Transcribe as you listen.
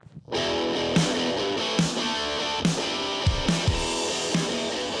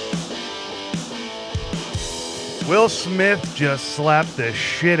Will Smith just slapped the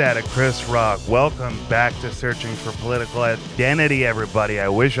shit out of Chris Rock. Welcome back to Searching for Political Identity, everybody. I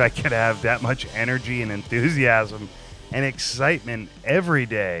wish I could have that much energy and enthusiasm and excitement every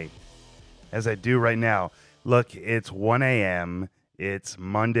day as I do right now. Look, it's 1 a.m. It's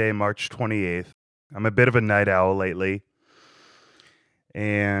Monday, March 28th. I'm a bit of a night owl lately,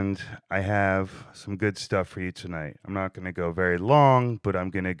 and I have some good stuff for you tonight. I'm not going to go very long, but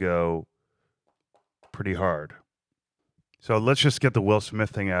I'm going to go pretty hard. So let's just get the Will Smith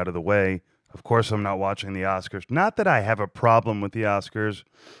thing out of the way. Of course, I'm not watching the Oscars. Not that I have a problem with the Oscars.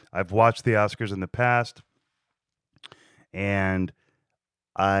 I've watched the Oscars in the past, and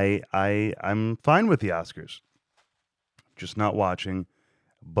I'm fine with the Oscars. Just not watching,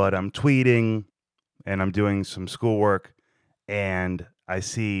 but I'm tweeting and I'm doing some schoolwork, and I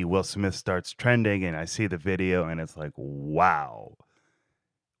see Will Smith starts trending, and I see the video, and it's like, wow.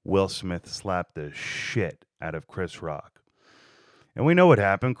 Will Smith slapped the shit out of Chris Rock. And we know what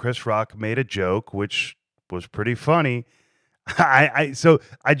happened. Chris Rock made a joke, which was pretty funny. So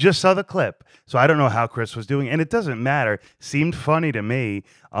I just saw the clip, so I don't know how Chris was doing, and it doesn't matter. Seemed funny to me,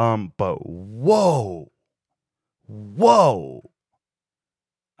 but whoa.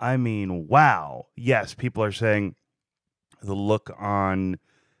 I mean, wow. Yes, people are saying the look on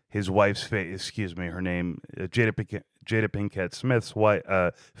his wife's face. Excuse me, her name Jada Pinkett Smith's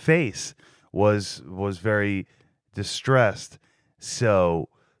face was very distressed. So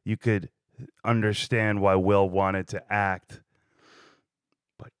you could understand why Will wanted to act,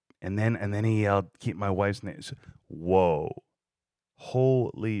 and then he yelled, "Keep my wife's name." So, whoa,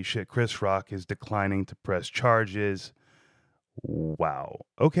 holy shit! Chris Rock is declining to press charges. Wow.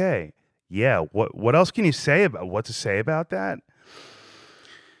 Okay. Yeah. What else can you say about what to say about that?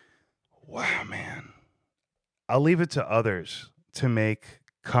 Wow, man. I'll leave it to others to make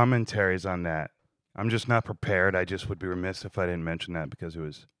commentaries on that. I'm just not prepared. I just would be remiss if I didn't mention that because it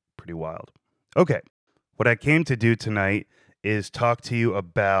was pretty wild. Okay. What I came to do tonight is talk to you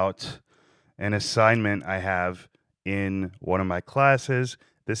about an assignment I have in one of my classes.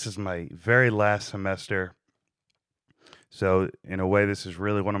 This is my very last semester. So in a way, this is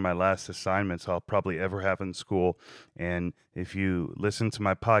really one of my last assignments I'll probably ever have in school. And if you listen to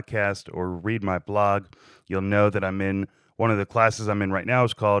my podcast or read my blog, you'll know that I'm in one of the classes I'm in right now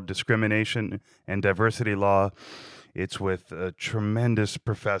is called Discrimination and Diversity Law. It's with a tremendous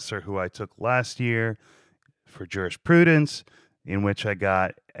professor who I took last year for jurisprudence, in which I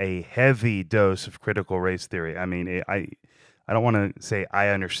got a heavy dose of critical race theory. I mean, I don't want to say I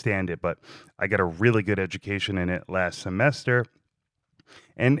understand it, but I got a really good education in it last semester,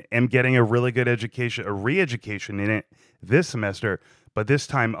 and am getting a really good education, a re-education in it this semester, but this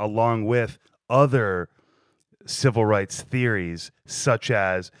time along with other civil rights theories, such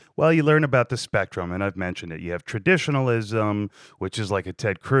as, well, you learn about the spectrum, and I've mentioned it. You have traditionalism, which is like a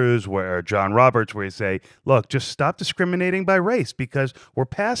Ted Cruz or John Roberts, where you say, look, just stop discriminating by race because we're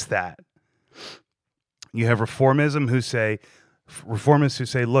past that. You have reformism reformists who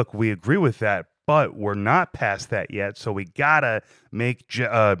say, look, we agree with that, but we're not past that yet, so we gotta make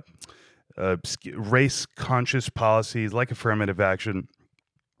race-conscious policies like affirmative action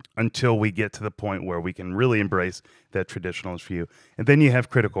until we get to the point where we can really embrace that traditionalist view. And then you have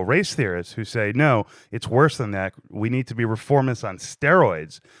critical race theorists who say, no, it's worse than that. We need to be reformists on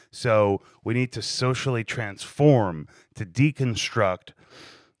steroids. So we need to socially transform, to deconstruct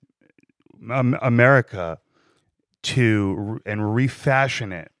America and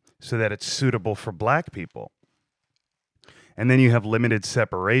refashion it so that it's suitable for black people. And then you have limited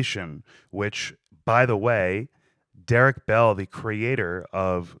separation, which, by the way, Derek Bell, the creator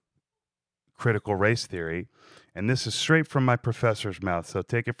of critical race theory, and this is straight from my professor's mouth, so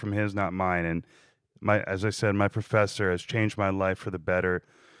take it from his, not mine. And as I said, my professor has changed my life for the better.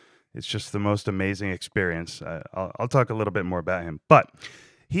 It's just the most amazing experience. I'll talk a little bit more about him, but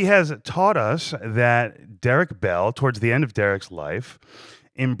he has taught us that Derek Bell, towards the end of Derek's life,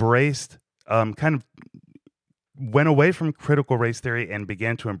 embraced went away from critical race theory and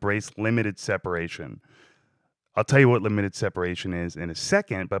began to embrace limited separation. I'll tell you what limited separation is in a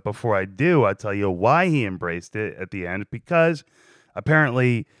second, but before I do, I'll tell you why he embraced it at the end, because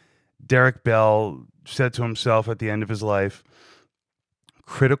apparently Derek Bell said to himself at the end of his life,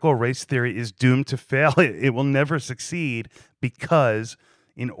 critical race theory is doomed to fail. It will never succeed because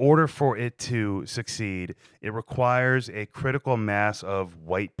in order for it to succeed, it requires a critical mass of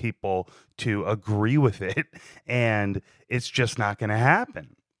white people to agree with it, and it's just not going to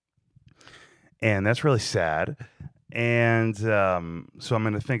happen. And that's really sad. And so I'm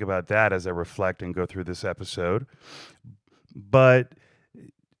going to think about that as I reflect and go through this episode. But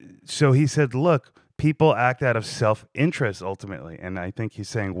so he said, look, people act out of self-interest ultimately, and I think he's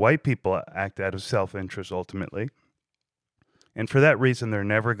saying white people act out of self-interest ultimately. And for that reason, they're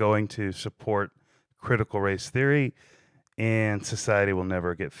never going to support critical race theory, and society will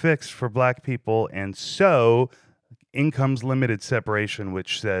never get fixed for black people. And so in comes limited separation,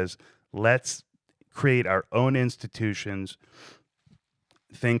 which says, let's create our own institutions.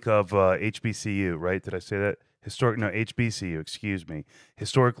 Think of HBCU, right? Did I say that? HBCU, excuse me.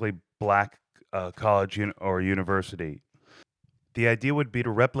 Historically black college or university. The idea would be to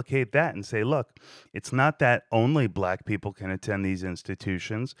replicate that and say, look, it's not that only black people can attend these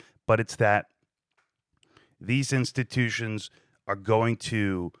institutions, but it's that these institutions are going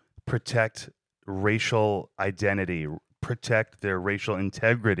to protect racial identity, protect their racial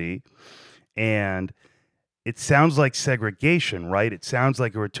integrity. And it sounds like segregation, right? It sounds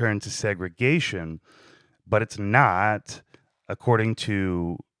like a return to segregation, but it's not, according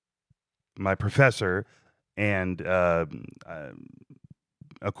to my professor and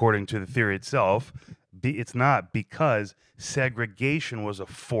according to the theory itself. It's not, because segregation was a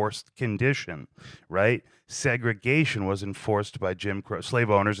forced condition, right? Segregation was enforced by Jim Crow,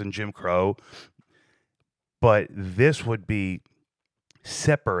 slave owners and Jim Crow, but this would be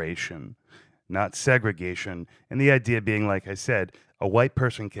separation, not segregation. And the idea being, like I said, a white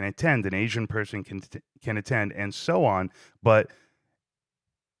person can attend, an Asian person can attend, and so on, but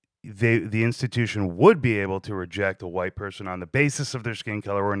the institution would be able to reject a white person on the basis of their skin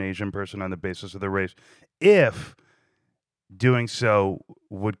color or an Asian person on the basis of their race, if doing so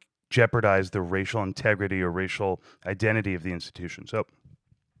would jeopardize the racial integrity or racial identity of the institution. So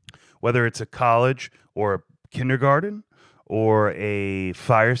whether it's a college or a kindergarten or a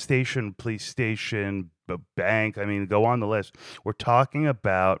fire station, police station, a bank, I mean, go on the list, we're talking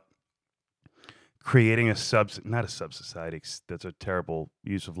about creating not a sub-society, that's a terrible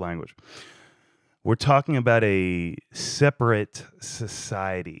use of language. We're talking about a separate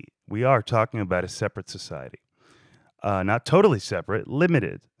society. We are talking about a separate society. Not totally separate,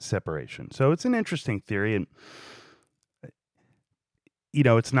 limited separation. So it's an interesting theory, and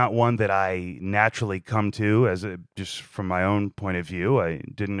it's not one that I naturally come to just from my own point of view.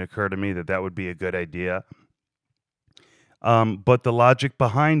 It didn't occur to me that that would be a good idea. But the logic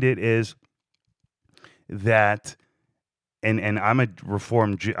behind it is that, and I'm a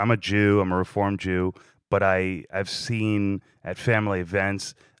Reformed Jew. I'm a Jew. I'm a Reformed Jew. But I've seen at family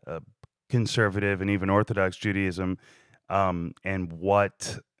events conservative and even Orthodox Judaism, and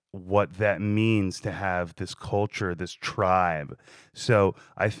what that means to have this culture, this tribe. So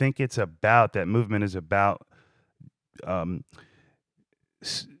I think that movement is about um,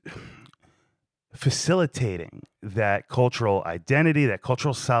 facilitating that cultural identity, that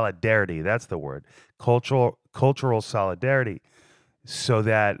cultural solidarity. That's the word. Cultural solidarity, so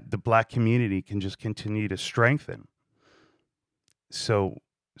that the black community can just continue to strengthen. So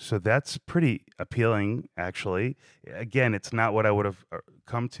that's pretty appealing, actually. Again, it's not what I would have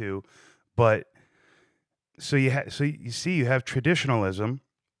come to, but so you see, you have traditionalism,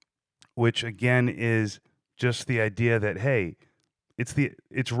 which again is just the idea that, hey,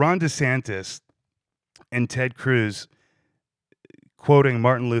 it's Ron DeSantis and Ted Cruz quoting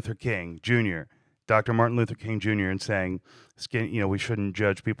Martin Luther King Jr., Dr. Martin Luther King Jr., and saying, we shouldn't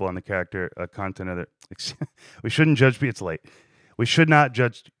judge people on the content of their. We shouldn't judge. It's late. We should not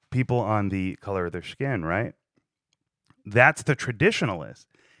judge people on the color of their skin, right? That's the traditionalist.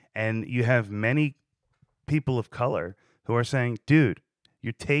 And you have many people of color who are saying, dude,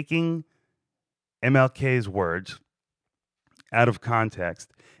 you're taking MLK's words out of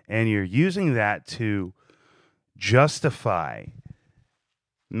context and you're using that to justify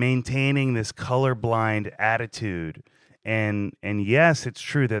maintaining this colorblind attitude. And yes, it's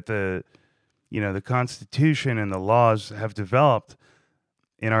true that the Constitution and the laws have developed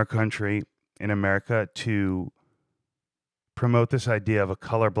in our country, in America, to promote this idea of a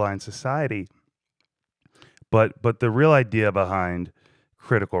colorblind society. But the real idea behind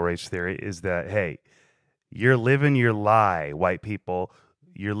critical race theory is that, hey, you're living your lie, white people.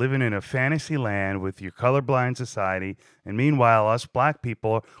 You're living in a fantasy land with your colorblind society, and meanwhile, us black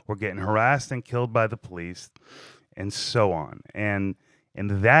people, we're getting harassed and killed by the police, and so on. And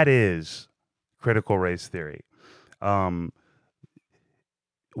that is critical race theory.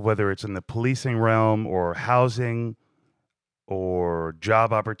 Whether it's in the policing realm or housing or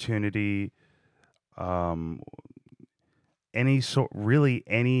job opportunity,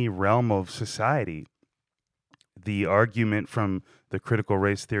 any realm of society, the argument from the critical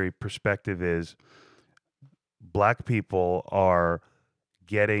race theory perspective is black people are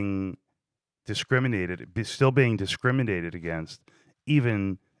getting discriminated, still being discriminated against,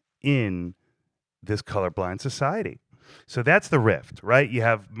 even in this colorblind society. So that's the rift, right? You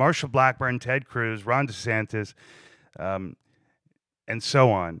have Marsha Blackburn, Ted Cruz, Ron DeSantis, um, and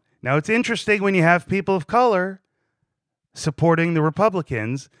so on. Now, it's interesting when you have people of color supporting the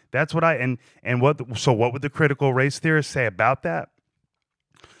Republicans. That's what what would the critical race theorists say about that?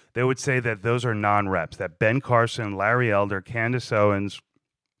 They would say that those are non-reps, that Ben Carson, Larry Elder, Candace Owens,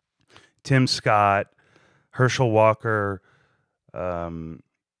 Tim Scott, Herschel Walker,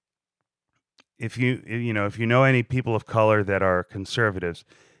 if you know any people of color that are conservatives,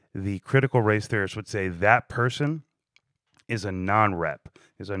 the critical race theorists would say that person is a non-rep,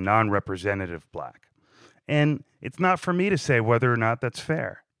 is a non-representative black. And it's not for me to say whether or not that's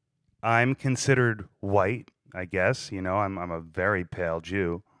fair. I'm considered white, I guess. I'm a very pale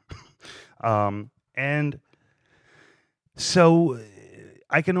Jew. And so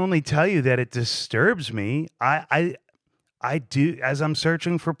I can only tell you that it disturbs me. I do, as I'm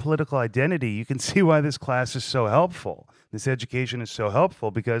searching for political identity, you can see why this class is so helpful. This education is so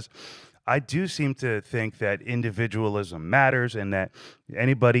helpful because I do seem to think that individualism matters and that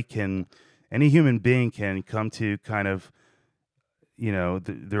any human being can come to kind of,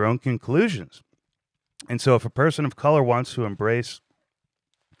 their own conclusions. And so if a person of color wants to embrace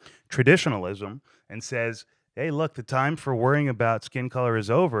traditionalism and says, hey, look, the time for worrying about skin color is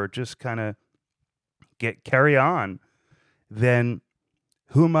over, just kind of carry on, then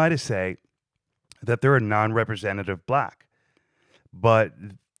who am I to say that they're a non-representative black? But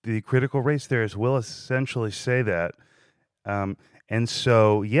the critical race theorists will essentially say that. And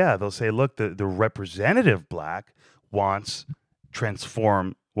so, yeah, they'll say, look, the representative black wants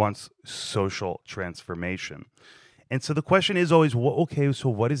social transformation. And so the question is always, okay, so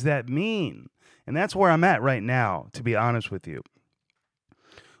what does that mean? And that's where I'm at right now, to be honest with you.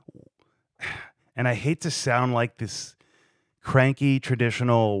 And I hate to sound like this cranky,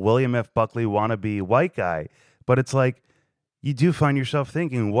 traditional William F. Buckley wannabe white guy, but it's like you do find yourself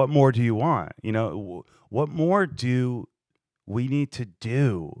thinking, what more do you want? What more do we need to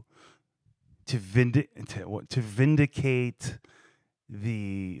do to vindicate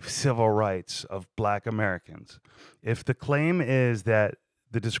the civil rights of black Americans? If the claim is that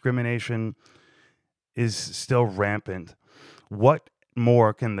the discrimination is still rampant, what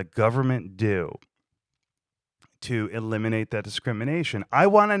more can the government do to eliminate that discrimination? I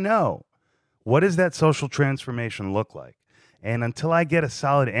want to know, what does that social transformation look like? And until I get a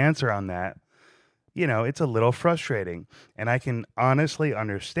solid answer on that, it's a little frustrating. And I can honestly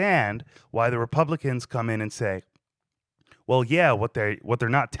understand why the Republicans come in and say, well, yeah, what they're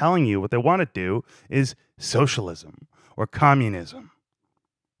not telling you, what they want to do is socialism or communism.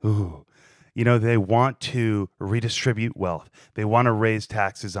 Ooh. They want to redistribute wealth. They want to raise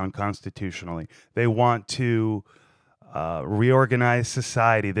taxes unconstitutionally. They want to reorganize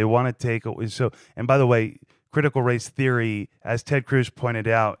society. They want to take and by the way, critical race theory, as Ted Cruz pointed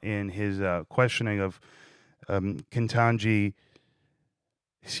out in his questioning of Ketanji,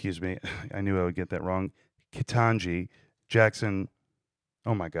 excuse me, I knew I would get that wrong, Ketanji Jackson.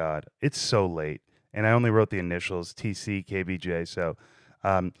 Oh my God, it's so late. And I only wrote the initials, TC, KBJ. So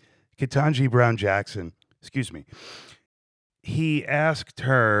Ketanji Brown Jackson, excuse me. He asked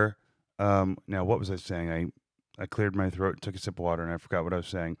her, now what was I saying? I cleared my throat, took a sip of water, and I forgot what I was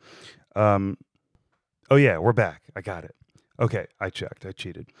saying. Oh yeah, we're back. I got it. Okay, I checked. I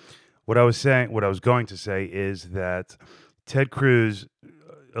cheated. What I was going to say is that Ted Cruz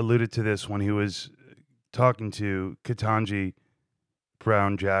alluded to this when he was talking to Ketanji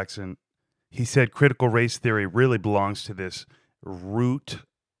Brown Jackson. He said critical race theory really belongs to this root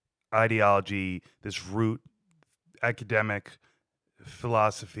ideology, this root academic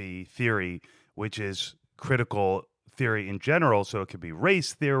philosophy theory, which is critical theory in general. So it could be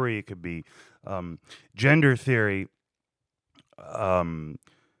race theory, it could be gender theory.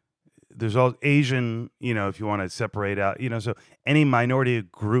 There's all Asian, if you want to separate out, so any minority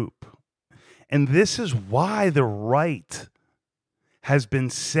group. And this is why the right has been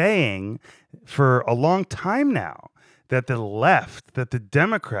saying for a long time now that the left, that the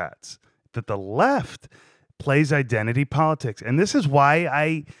Democrats, that the left plays identity politics. And this is why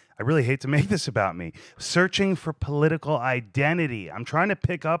I really hate to make this about me. Searching for political identity. I'm trying to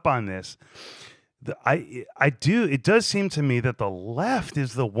pick up on this. It does seem to me that the left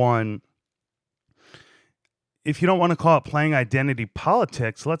is the one, if you don't want to call it playing identity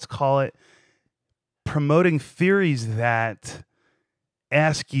politics, let's call it promoting theories that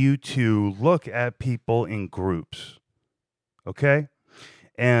ask you to look at people in groups. Okay?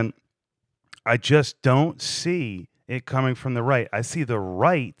 And I just don't see it coming from the right. I see the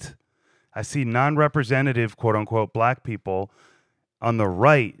right, I see non-representative, quote unquote, black people on the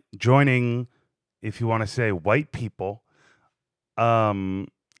right joining if you want to say white people, um,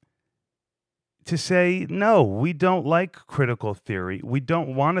 to say, no, we don't like critical theory. We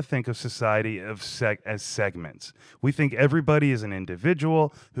don't want to think of society as segments. We think everybody is an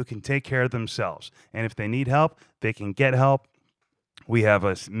individual who can take care of themselves. And if they need help, they can get help. We have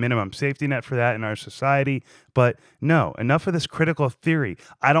a minimum safety net for that in our society. But no, enough of this critical theory.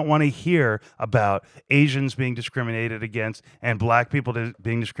 I don't want to hear about Asians being discriminated against and black people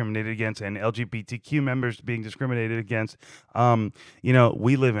being discriminated against and LGBTQ members being discriminated against.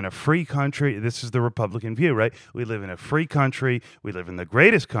 We live in a free country. This is the Republican view, right? We live in a free country. We live in the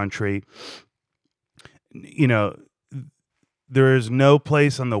greatest country. You know, there is no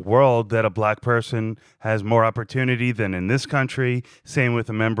place in the world that a black person has more opportunity than in this country. Same with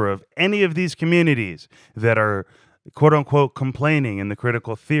a member of any of these communities that are quote unquote complaining in the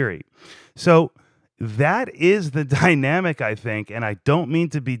critical theory. So that is the dynamic, I think. And I don't mean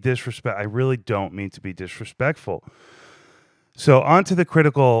to be disrespectful. I really don't mean to be disrespectful. So onto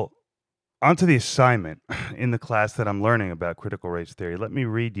the assignment in the class that I'm learning about critical race theory. Let me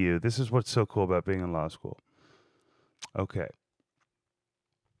read you. This is what's so cool about being in law school. Okay.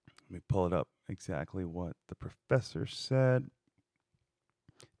 Let me pull it up exactly what the professor said.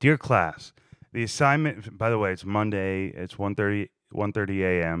 Dear class, the assignment, by the way, it's Monday, it's 1:30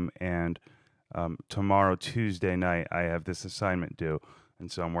 a.m. and tomorrow, Tuesday night, I have this assignment due.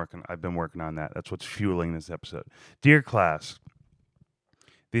 And so I've been working on that. That's what's fueling this episode. Dear class,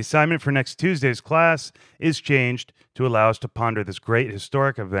 the assignment for next Tuesday's class is changed to allow us to ponder this great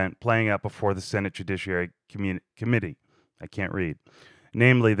historic event playing out before the Senate Judiciary Committee. I can't read.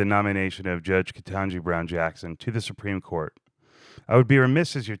 Namely, the nomination of Judge Ketanji Brown Jackson to the Supreme Court. I would be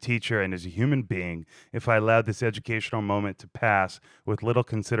remiss as your teacher and as a human being if I allowed this educational moment to pass with little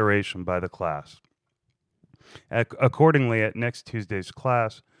consideration by the class. Accordingly, at next Tuesday's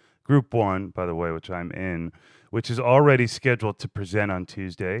class, Group 1, by the way, which I'm in, which is already scheduled to present on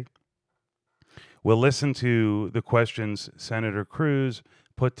Tuesday, we'll listen to the questions Senator Cruz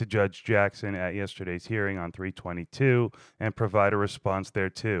put to Judge Jackson at yesterday's hearing on 322 and provide a response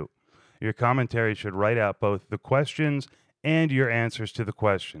thereto. Your commentary should write out both the questions and your answers to the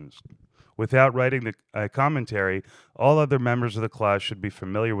questions. Without writing the commentary, all other members of the class should be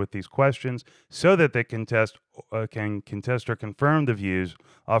familiar with these questions so that they can contest or confirm the views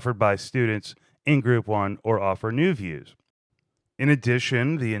offered by students in Group 1 or offer new views. In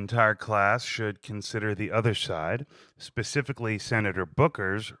addition, the entire class should consider the other side, specifically Senator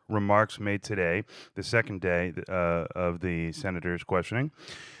Booker's remarks made today, the second day of the senator's questioning,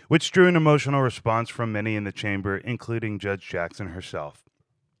 which drew an emotional response from many in the chamber, including Judge Jackson herself.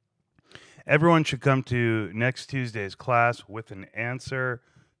 Everyone should come to next Tuesday's class with an answer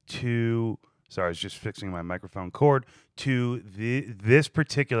to, sorry, I was just fixing my microphone cord, to this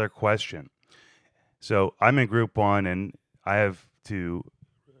particular question. So I'm in Group 1 and I have to,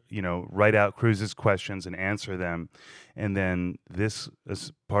 write out Cruz's questions and answer them. And then this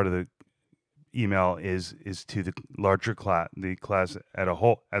is part of the email is to the larger class, the class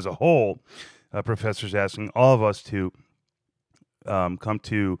as a whole. Professor's asking all of us to come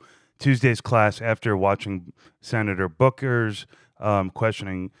to Tuesday's class after watching Senator Booker's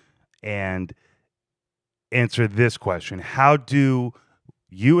questioning and answer this question. How do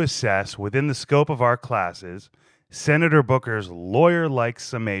you assess within the scope of our classes Senator Booker's lawyer-like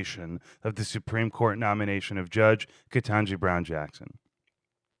summation of the Supreme Court nomination of Judge Ketanji Brown Jackson?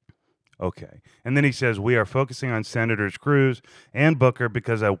 Okay. And then he says, we are focusing on Senators Cruz and Booker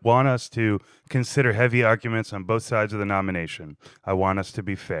because I want us to consider heavy arguments on both sides of the nomination. I want us to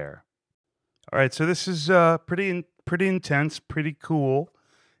be fair. All right. So this is pretty intense, pretty cool.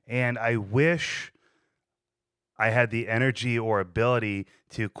 And I wish I had the energy or ability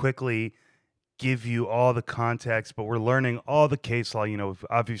to quickly give you all the context, but we're learning all the case law. We've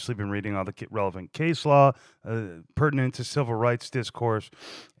obviously been reading all the relevant case law pertinent to civil rights discourse.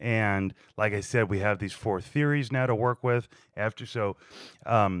 And like I said, we have these 4 theories now to work with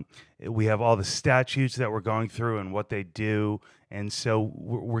we have all the statutes that we're going through and what they do. And so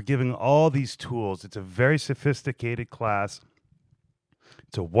we're giving all these tools. It's a very sophisticated class.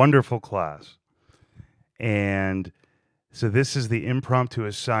 It's a wonderful class. And so this is the impromptu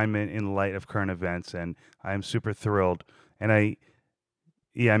assignment in light of current events, and I'm super thrilled. And I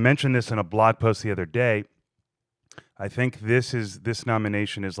mentioned this in a blog post the other day. I think this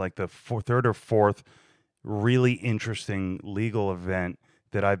nomination is like the third or fourth really interesting legal event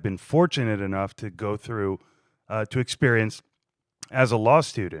that I've been fortunate enough to go through, to experience as a law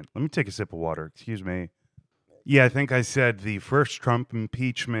student. Let me take a sip of water. Excuse me. Yeah, I think I said the first Trump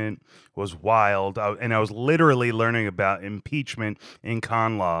impeachment was wild, and I was literally learning about impeachment in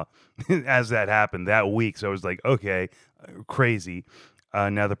con law as that happened that week. So I was like, okay, crazy.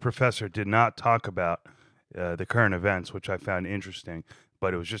 Now, the professor did not talk about the current events, which I found interesting,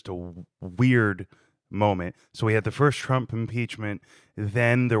 but it was just a weird moment. So we had the first Trump impeachment,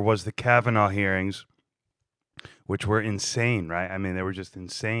 then there was the Kavanaugh hearings, which were insane, right? I mean, they were just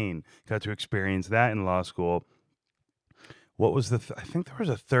insane. Got to experience that in law school. What was I think there was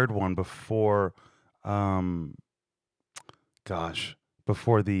a third one before, um, gosh,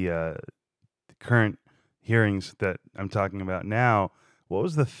 before the current hearings that I'm talking about now. What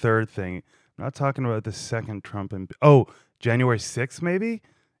was the third thing? I'm not talking about the second Trump January 6th, maybe?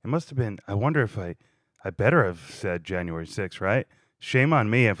 It must have been. I wonder if I better have said January 6th, right? Shame on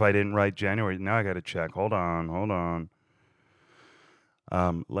me if I didn't write January. Now I got to check. Hold on, hold on.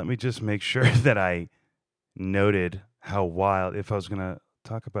 Let me just make sure that I noted how wild. If I was gonna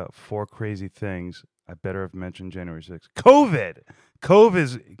talk about four crazy things, I better have mentioned January 6th.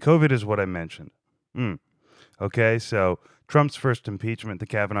 COVID is what I mentioned. Mm. Okay, so Trump's first impeachment, the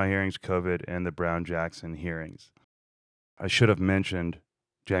Kavanaugh hearings, COVID, and the Brown Jackson hearings. I should have mentioned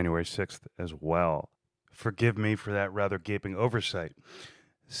January 6th as well. Forgive me for that rather gaping oversight.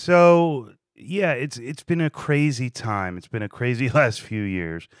 So yeah, it's been a crazy time. It's been a crazy last few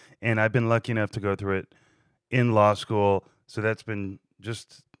years, and I've been lucky enough to go through it in law school. So that's been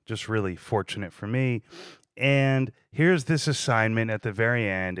just really fortunate for me. And here's this assignment at the very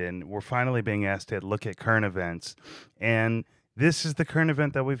end, and we're finally being asked to look at current events. And this is the current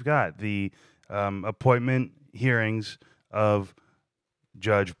event that we've got: the appointment hearings of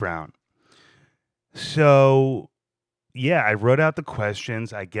Judge Brown. So yeah, I wrote out the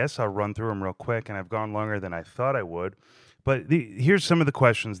questions. I guess I'll run through them real quick, and I've gone longer than I thought I would. But here's some of the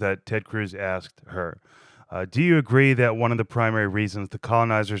questions that Ted Cruz asked her. Do you agree that one of the primary reasons the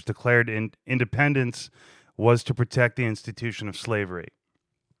colonizers declared independence was to protect the institution of slavery?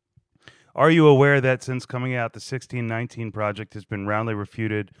 Are you aware that since coming out, the 1619 Project has been roundly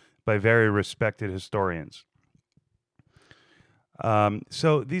refuted by very respected historians?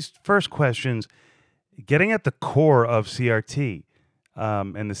 So these first questions, getting at the core of CRT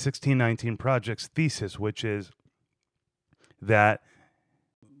and the 1619 Project's thesis, which is that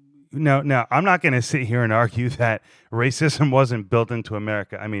now I'm not going to sit here and argue that racism wasn't built into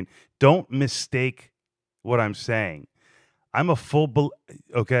America. I mean, don't mistake what I'm saying. I'm a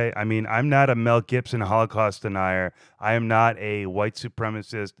okay. I mean, I'm not a Mel Gibson Holocaust denier. I am not a white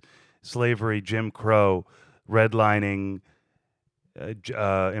supremacist, slavery, Jim Crow, redlining,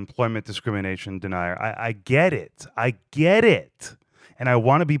 employment discrimination denier. I get it. I get it. And I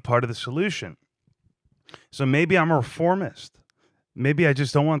want to be part of the solution. So maybe I'm a reformist. Maybe I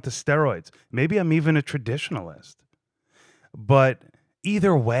just don't want the steroids. Maybe I'm even a traditionalist. But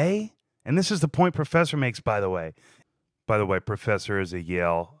either way, and this is the point Professor makes, by the way. By the way, Professor is a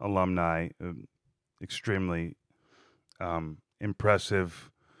Yale alumni, extremely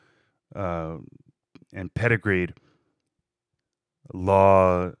impressive and pedigreed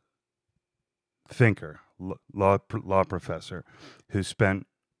law thinker, law professor, who spent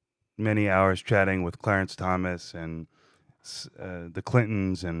many hours chatting with Clarence Thomas and the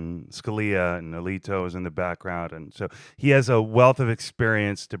Clintons and Scalia, and Alito is in the background. And so he has a wealth of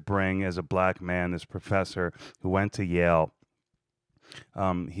experience to bring as a black man, this professor who went to Yale.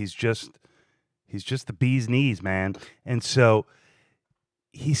 He's just the bee's knees, man. And so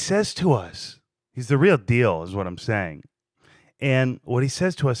he says to us, he's the real deal, is what I'm saying. And what he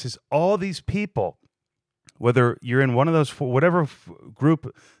says to us is all these people, whether you're in one of those whatever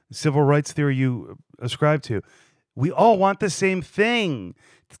group, civil rights theory you ascribe to, we all want the same thing.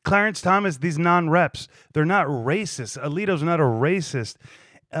 Clarence Thomas, these non-reps, they're not racist. Alito's not a racist.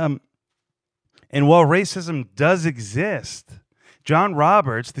 And while racism does exist, John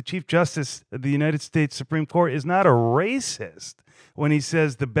Roberts, the Chief Justice of the United States Supreme Court, is not a racist when he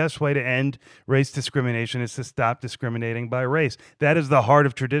says the best way to end race discrimination is to stop discriminating by race. That is the heart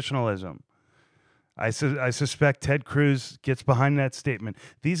of traditionalism. I suspect Ted Cruz gets behind that statement.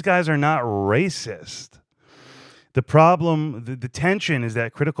 These guys are not racist. The problem, the tension is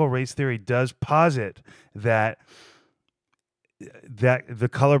that critical race theory does posit that the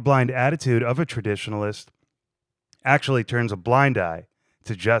colorblind attitude of a traditionalist actually turns a blind eye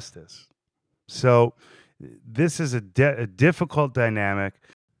to justice. So this is a difficult dynamic,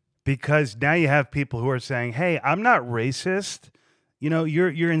 because now you have people who are saying, "Hey, I'm not racist. You know,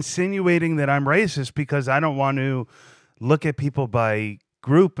 you're insinuating that I'm racist because I don't want to look at people by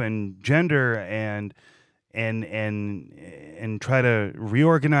group and gender and and try to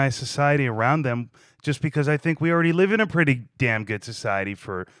reorganize society around them, just because I think we already live in a pretty damn good society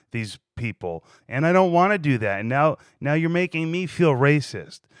for these people, and I don't want to do that. And now you're making me feel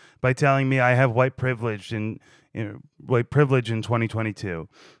racist by telling me I have white privilege white privilege in 2022.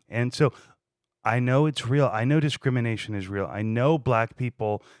 And so I know it's real. I know discrimination is real. I know black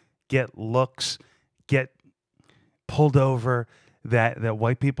people get looks, get pulled over that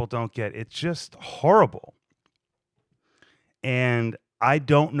white people don't get. It's just horrible. And I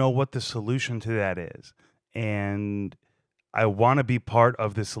don't know what the solution to that is. And I want to be part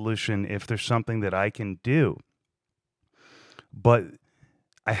of the solution if there's something that I can do. But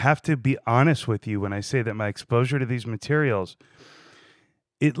I have to be honest with you when I say that my exposure to these materials,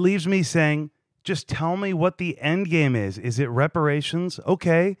 it leaves me saying, just tell me what the end game is. Is it reparations?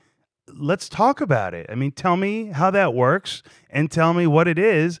 Okay, let's talk about it. I mean, tell me how that works and tell me what it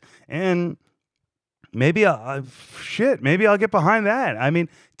is. And maybe maybe I'll get behind that. I mean,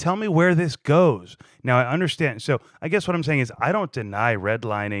 tell me where this goes. Now, I understand. So I guess what I'm saying is I don't deny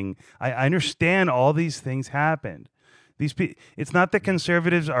redlining. I understand all these things happened. It's not that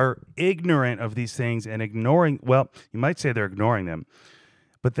conservatives are ignorant of these things and ignoring, well, you might say they're ignoring them.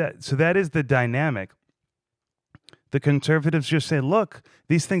 But that is the dynamic. The conservatives just say, look,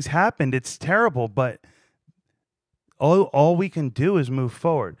 these things happened. It's terrible, but all we can do is move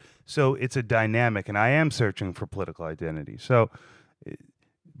forward. So it's a dynamic, and I am searching for political identity. So,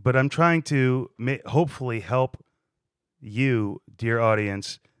 but I'm trying to hopefully help you, dear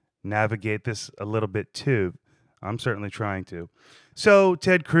audience, navigate this a little bit too. I'm certainly trying to. So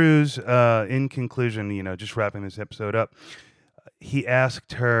Ted Cruz, in conclusion, just wrapping this episode up, he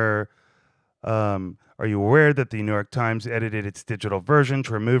asked her, are you aware that the New York Times edited its digital version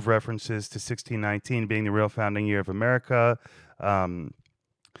to remove references to 1619 being the real founding year of America? In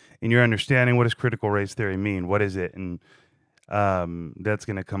your understanding, what does critical race theory mean? What is it? And that's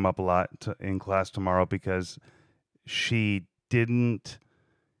going to come up a lot in class tomorrow, because she didn't...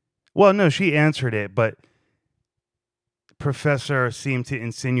 Well, no, she answered it, but Professor seemed to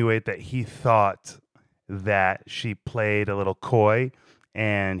insinuate that he thought that she played a little coy,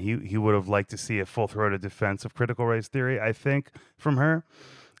 and he would have liked to see a full-throated defense of critical race theory, I think, from her.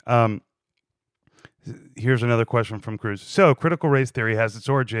 Here's another question from Cruz. So, critical race theory has its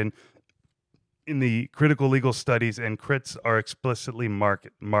origin in the critical legal studies, and crits are explicitly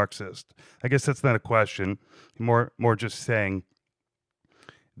Marxist. I guess that's not a question, more just saying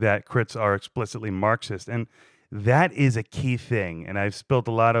that crits are explicitly Marxist. And that is a key thing. And I've spilled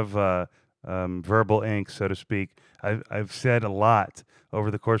a lot of verbal ink, so to speak. I've said a lot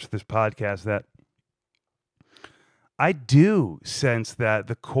over the course of this podcast that I do sense that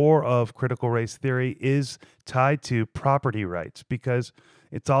the core of critical race theory is tied to property rights, because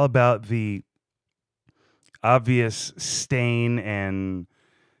it's all about the obvious stain and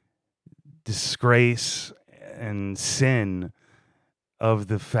disgrace and sin of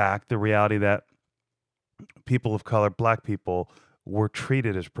the reality that people of color, black people, were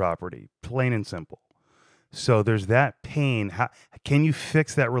treated as property, plain and simple. So there's that pain. How can you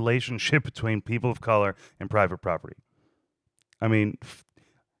fix that relationship between people of color and private property? I mean,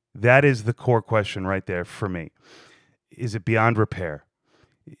 that is the core question right there for me. Is it beyond repair?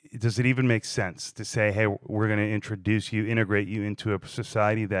 Does it even make sense to say, hey, we're going to integrate you into a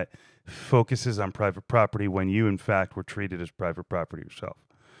society that focuses on private property when you, in fact, were treated as private property yourself?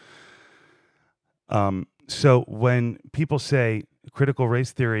 So when people say critical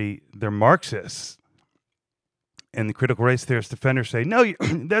race theory, they're Marxists, and the critical race theorist defenders say, no,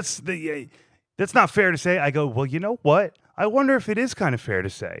 that's not fair to say. I go, well, you know what? I wonder if it is kind of fair to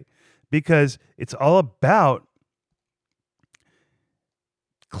say, because it's all about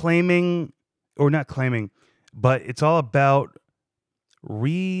claiming, or not claiming, but it's all about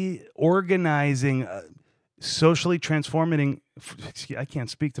reorganizing, socially transforming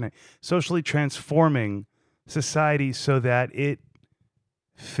society so that it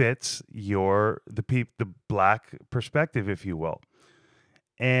fits the black perspective, if you will.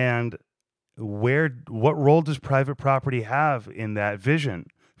 And what role does private property have in that vision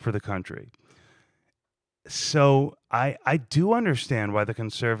for the country? So I do understand why the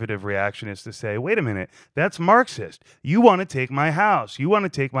conservative reaction is to say, wait a minute, that's Marxist. You want to take my house. You want to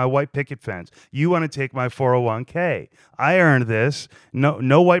take my white picket fence. You want to take my 401k. I earned this.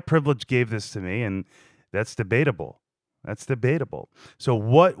 No white privilege gave this to me, and that's debatable. That's debatable. So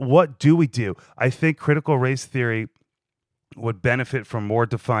what do we do? I think critical race theory would benefit from more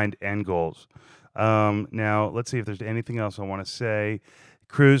defined end goals. Now, let's see if there's anything else I want to say.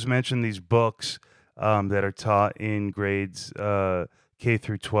 Cruz mentioned these books that are taught in grades K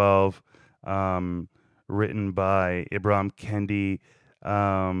through 12, written by Ibram Kendi.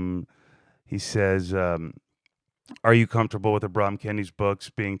 He says, are you comfortable with Ibram Kendi's books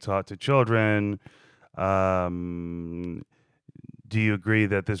being taught to children? Do you agree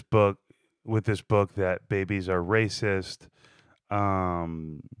that with this book that babies are racist?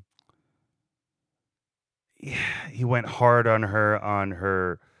 He went hard on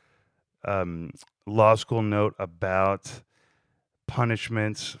her law school note about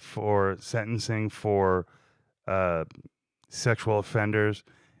punishments for sentencing for sexual offenders,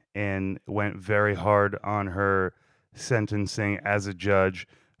 and went very hard on her sentencing as a judge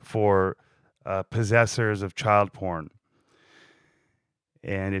for possessors of child porn.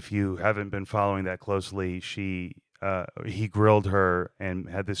 And if you haven't been following that closely, he grilled her and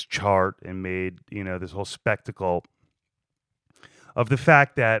had this chart and made this whole spectacle of the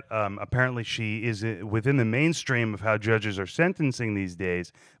fact that apparently she is within the mainstream of how judges are sentencing these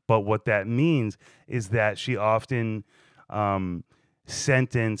days. But what that means is that she often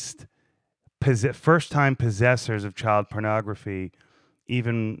sentenced first-time possessors of child pornography,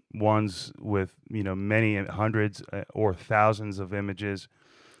 even ones with many hundreds or thousands of images,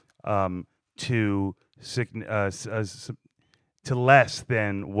 to less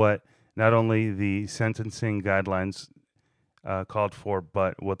than what not only the sentencing guidelines called for,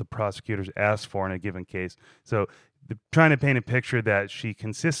 but what the prosecutors asked for in a given case. So trying to paint a picture that she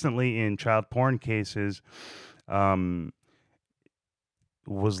consistently in child porn cases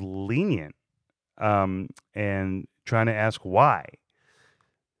was lenient, and trying to ask why,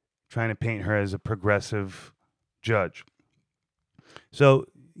 trying to paint her as a progressive judge. So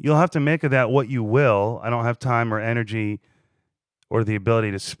you'll have to make of that what you will. I don't have time or energy or the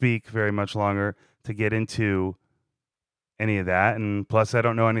ability to speak very much longer to get into any of that, and plus I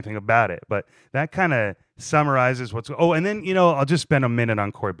don't know anything about it. But that kind of summarizes what's. Oh, and then I'll just spend a minute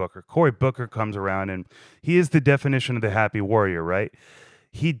on Cory Booker. Cory Booker comes around, and he is the definition of the happy warrior, right?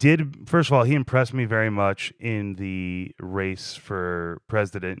 First of all, he impressed me very much in the race for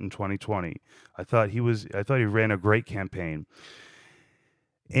president in 2020. I thought he ran a great campaign.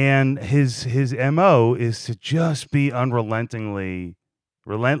 And his MO is to just be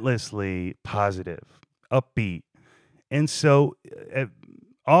relentlessly positive, upbeat. And so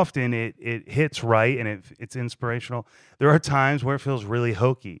often it hits right, and it's inspirational. There are times where it feels really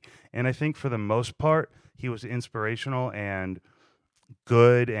hokey. And I think for the most part, he was inspirational and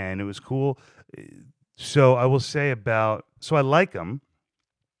good, and it was cool. So I will say so I like him.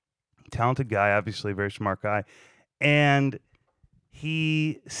 Talented guy, obviously, very smart guy. And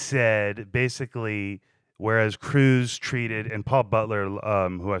he said basically, whereas Cruz treated, and Paul Butler,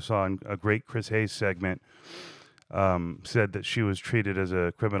 who I saw in a great Chris Hayes segment, said that she was treated as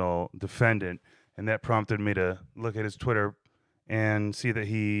a criminal defendant, and that prompted me to look at his Twitter and see that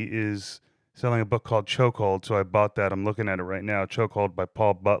he is selling a book called Chokehold. So I bought that. I'm looking at it right now. Chokehold by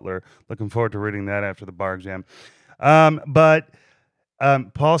Paul Butler. Looking forward to reading that after the bar exam. But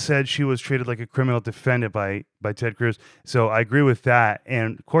Paul said she was treated like a criminal defendant by Ted Cruz. So I agree with that.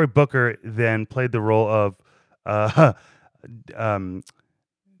 And Cory Booker then played the role of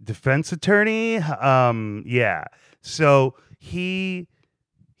defense attorney. Yeah. So he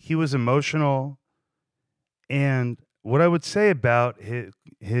was emotional. And what I would say about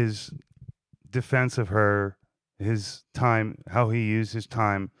his defense of her, his time, how he used his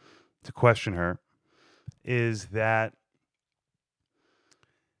time to question her, is that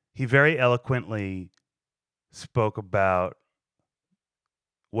he very eloquently spoke about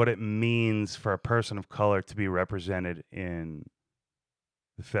what it means for a person of color to be represented in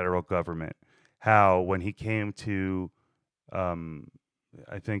the federal government. How when he came to,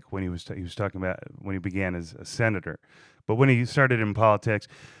 I think when he was talking about when he began as a senator, but when he started in politics,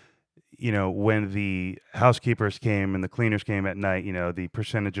 when the housekeepers came and the cleaners came at night, the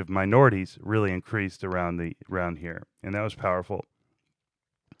percentage of minorities really increased around here, and that was powerful.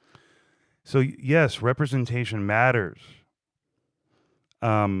 So yes, representation matters.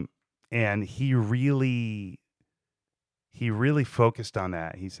 And he really focused on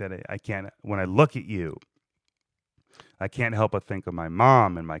that. He said, when I look at you, I can't help but think of my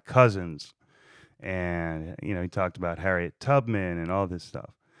mom and my cousins. And, he talked about Harriet Tubman and all this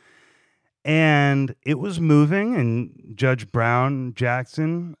stuff. And it was moving, and Judge Brown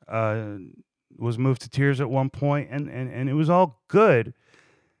Jackson was moved to tears at one point, and it was all good.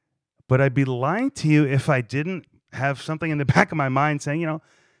 But I'd be lying to you if I didn't have something in the back of my mind saying,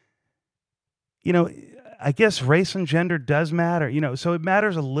 I guess race and gender does matter, so it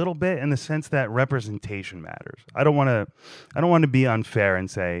matters a little bit in the sense that representation matters. I don't want to be unfair and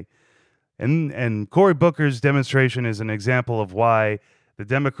say, and Cory Booker's demonstration is an example of why The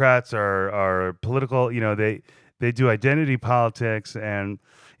Democrats are political. They do identity politics, and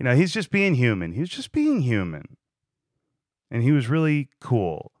he's just being human. He was just being human, and he was really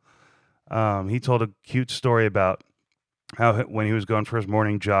cool. He told a cute story about how when he was going for his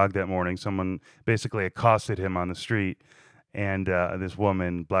morning jog that morning, someone basically accosted him on the street, and this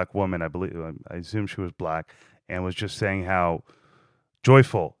woman, black woman, I believe, I assume she was black, and was just saying how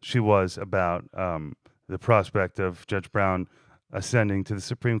joyful she was about the prospect of Judge Brown ascending to the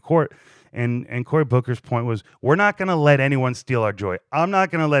Supreme Court. And Cory Booker's point was, we're not going to let anyone steal our joy. I'm not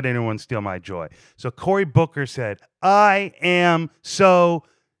going to let anyone steal my joy. So Cory Booker said, I am so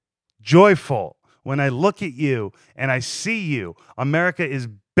joyful when I look at you and I see you. America is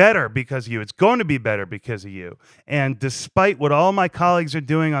better because of you. It's going to be better because of you. And despite what all my colleagues are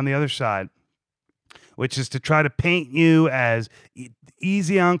doing on the other side, which is to try to paint you as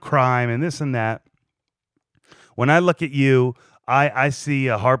easy on crime and this and that, when I look at you, I see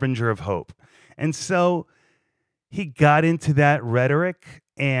a harbinger of hope. And so he got into that rhetoric,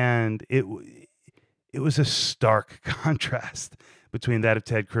 and it was a stark contrast between that of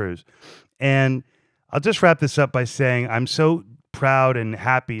Ted Cruz. And I'll just wrap this up by saying I'm so proud and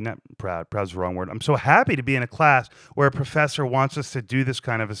happy, not proud, proud's the wrong word. I'm so happy to be in a class where a professor wants us to do this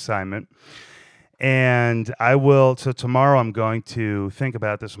kind of assignment. And so tomorrow I'm going to think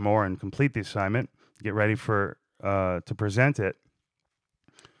about this more and complete the assignment, get ready to present it.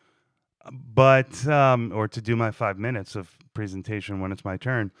 But, or to do my 5 minutes of presentation when it's my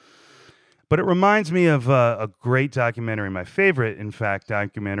turn. But it reminds me of a great documentary, my favorite, in fact,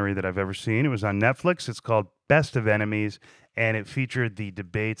 documentary that I've ever seen. It was on Netflix. It's called Best of Enemies, and it featured the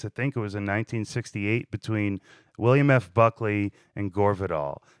debates, I think it was in 1968, between William F. Buckley and Gore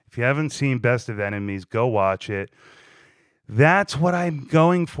Vidal. If you haven't seen Best of Enemies, go watch it. That's what I'm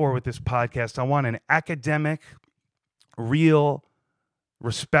going for with this podcast. I want an academic, real,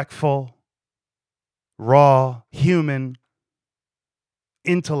 respectful, raw, human,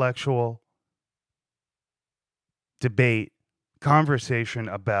 intellectual debate, conversation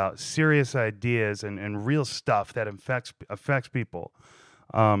about serious ideas and real stuff that affects people.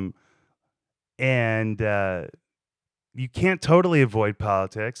 And you can't totally avoid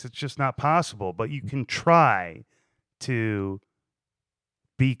politics. It's just not possible. But you can try to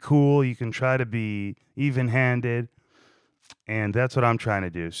be cool. You can try to be even-handed. And that's what I'm trying to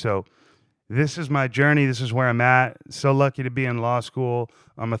do. So this is my journey. This is where I'm at. So lucky to be in law school.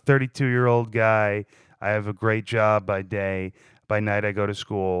 I'm a 32-year-old guy. I have a great job by day. By night, I go to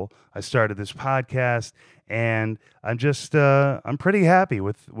school. I started this podcast, and I'm just I'm pretty happy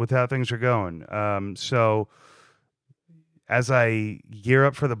with how things are going. So as I gear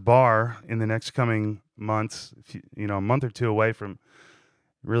up for the bar in the next coming months, a month or two away from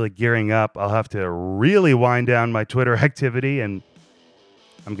really gearing up, I'll have to really wind down my Twitter activity, and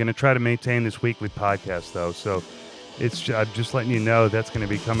I'm going to try to maintain this weekly podcast, though. So I'm just letting you know that's going to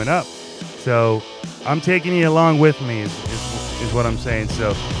be coming up. So I'm taking you along with me is what I'm saying.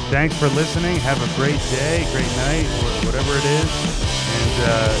 So thanks for listening. Have a great day, great night, whatever it is.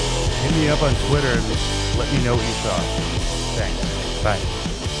 And hit me up on Twitter and let me know what you thought. Thanks. Bye.